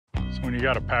So when you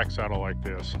got a pack saddle like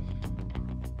this,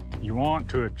 you want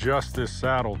to adjust this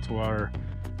saddle to where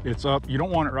it's up. You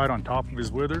don't want it right on top of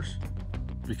his withers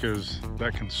because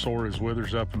that can sore his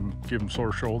withers up and give him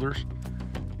sore shoulders.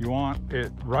 You want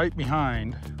it right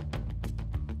behind,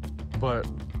 but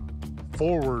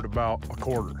forward about a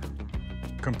quarter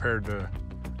compared to,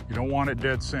 you don't want it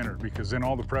dead center because then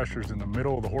all the pressure's in the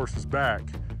middle of the horse's back.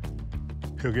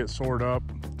 He'll get sored up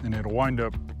and it'll wind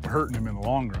up hurting him in the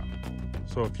long run.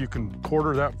 So if you can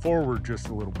quarter that forward just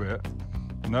a little bit,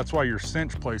 and that's why your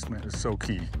cinch placement is so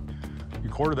key. You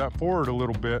quarter that forward a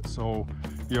little bit so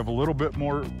you have a little bit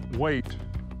more weight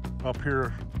up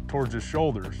here towards his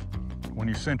shoulders. When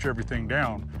you cinch everything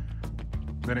down,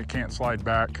 then it can't slide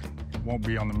back, it won't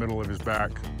be on the middle of his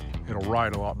back. It'll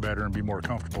ride a lot better and be more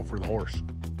comfortable for the horse.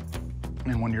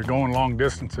 And when you're going long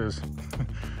distances,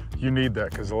 you need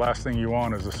that because the last thing you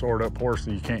want is a sored up horse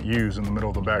that you can't use in the middle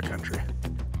of the backcountry.